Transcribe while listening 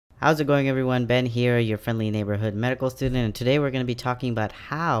How's it going, everyone? Ben here, your friendly neighborhood medical student, and today we're going to be talking about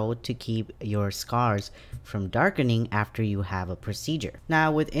how to keep your scars from darkening after you have a procedure.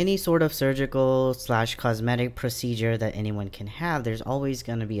 Now, with any sort of surgical / cosmetic procedure that anyone can have, there's always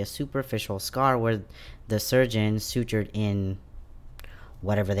going to be a superficial scar where the surgeon sutured in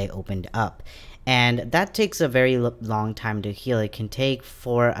whatever they opened up. And that takes a very long time to heal. It can take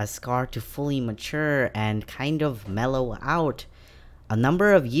for a scar to fully mature and kind of mellow out a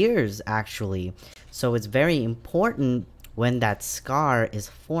number of years, actually. So it's very important when that scar is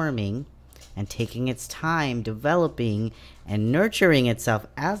forming and taking its time developing and nurturing itself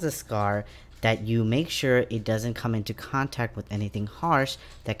as a scar that you make sure it doesn't come into contact with anything harsh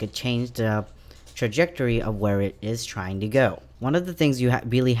that could change the trajectory of where it is trying to go. One of the things you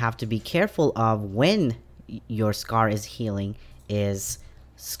really have to be careful of when your scar is healing is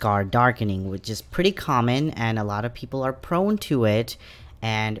scar darkening, which is pretty common and a lot of people are prone to it.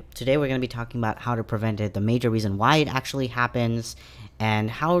 And today we're going to be talking about how to prevent it, the major reason why it actually happens,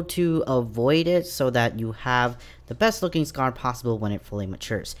 and how to avoid it so that you have the best looking scar possible when it fully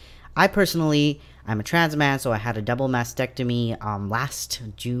matures. I'm a trans man, so I had a double mastectomy last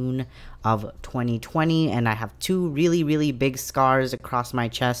June of 2020, and I have two really big scars across my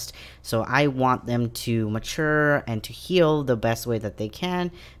chest. So I want them to mature and to heal the best way that they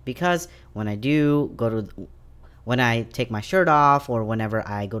can, because when I take my shirt off or whenever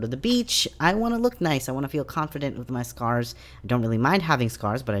I go to the beach, I want to look nice. I want to feel confident with my scars. I don't really mind having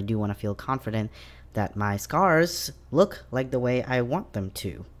scars, but I do want to feel confident that my scars look like the way I want them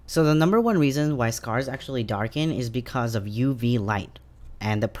to. So the number one reason why scars actually darken is because of UV light.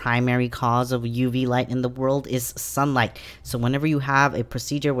 And the primary cause of UV light in the world is sunlight. So whenever you have a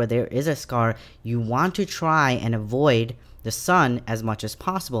procedure where there is a scar, you want to try and avoid the sun as much as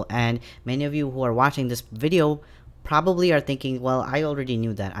possible. And many of you who are watching this video probably are thinking, well, I already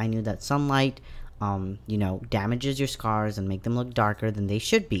knew that. I knew that sunlight, damages your scars and make them look darker than they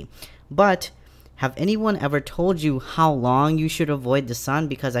should be. But have anyone ever told you how long you should avoid the sun?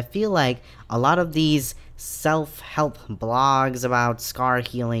 Because I feel like a lot of these self-help blogs about scar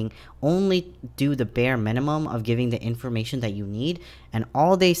healing only do the bare minimum of giving the information that you need, and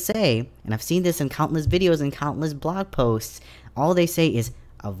all they say, and I've seen this in countless videos and countless blog posts, all they say is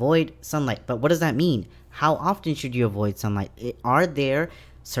avoid sunlight. But what does that mean? How often should you avoid sunlight? Are there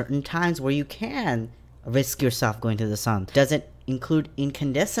certain times where you can risk yourself going to the sun? Does it include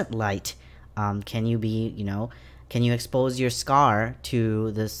incandescent light? Can you expose your scar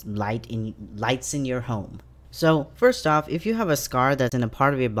to this lights in your home? So first off, if you have a scar that's in a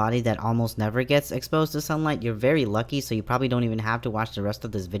part of your body that almost never gets exposed to sunlight, you're very lucky, so you probably don't even have to watch the rest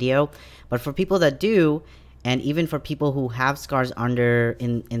of this video. But for people that do, and even for people who have scars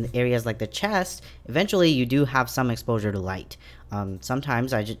in areas like the chest, eventually you do have some exposure to light.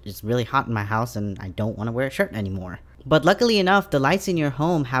 Sometimes it's really hot in my house and I don't want to wear a shirt anymore. But luckily enough, the lights in your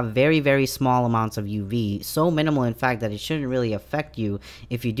home have very small amounts of UV, so minimal in fact that it shouldn't really affect you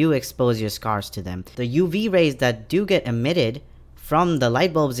if you do expose your scars to them. The UV rays that do get emitted from the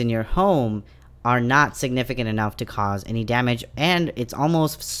light bulbs in your home are not significant enough to cause any damage, and it's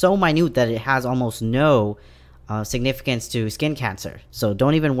almost so minute that it has almost no significance to skin cancer. So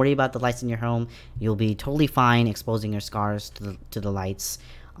don't even worry about the lights in your home. You'll be totally fine exposing your scars to the lights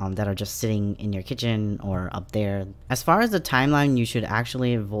that are just sitting in your kitchen or up there. As far as the timeline you should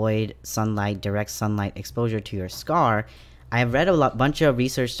actually avoid direct sunlight exposure to your scar, I have read a bunch of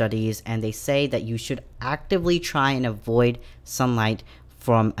research studies, and they say that you should actively try and avoid sunlight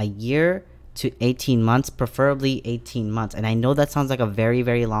from a year to 18 months, preferably 18 months. And I know that sounds like a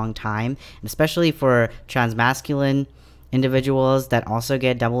very long time, especially for transmasculine individuals that also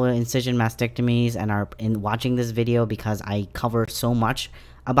get double incision mastectomies and are watching this video because I cover so much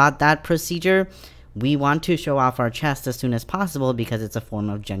about that procedure. We want to show off our chest as soon as possible because it's a form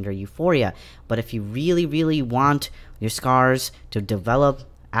of gender euphoria. But if you really want your scars to develop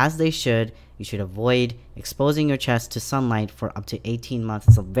as they should, you should avoid exposing your chest to sunlight for up to 18 months.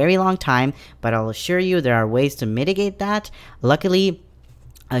 It's a very long time, but I'll assure you there are ways to mitigate that. Luckily,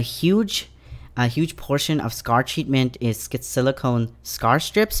 a huge portion of scar treatment is silicone scar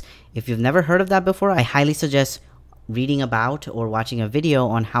strips. If you've never heard of that before, I highly suggest reading about or watching a video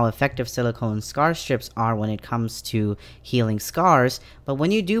on how effective silicone scar strips are when it comes to healing scars. But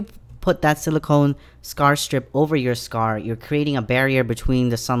when you do put that silicone scar strip over your scar, you're creating a barrier between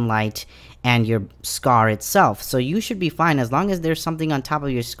the sunlight and your scar itself. So you should be fine as long as there's something on top of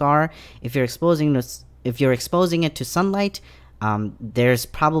your scar. If you're exposing it to sunlight, there's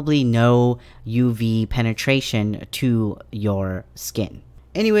probably no UV penetration to your skin.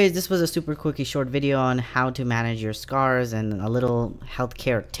 Anyways, this was a super quickie short video on how to manage your scars and a little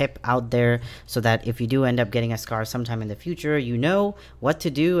healthcare tip out there so that if you do end up getting a scar sometime in the future, you know what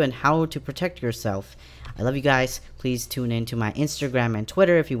to do and how to protect yourself. I love you guys. Please tune in to my Instagram and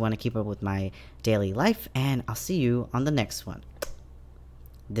Twitter if you want to keep up with my daily life, and I'll see you on the next one.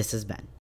 This is Ben.